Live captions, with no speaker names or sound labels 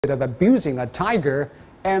of abusing a tiger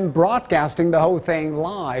and broadcasting the whole thing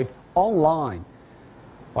live online.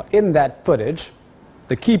 Well, in that footage,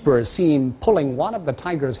 the keeper is seen pulling one of the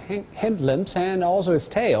tiger's hind limbs and also its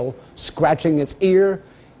tail, scratching its ear,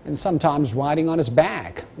 and sometimes riding on its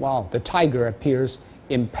back. Well, the tiger appears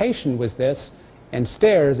impatient with this and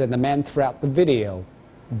stares at the man throughout the video.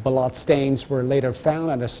 Blood stains were later found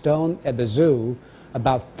on a stone at the zoo.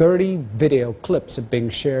 About 30 video clips have been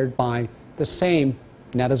shared by the same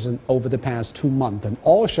netizen over the past 2 months, and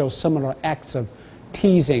all show similar acts of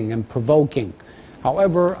teasing and provoking.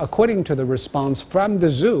 However, according to the response from the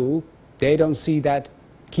zoo, they don't see that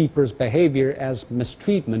keeper's behavior as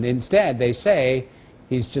mistreatment. Instead, they say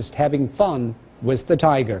he's just having fun with the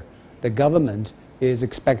tiger. The government is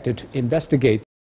expected to investigate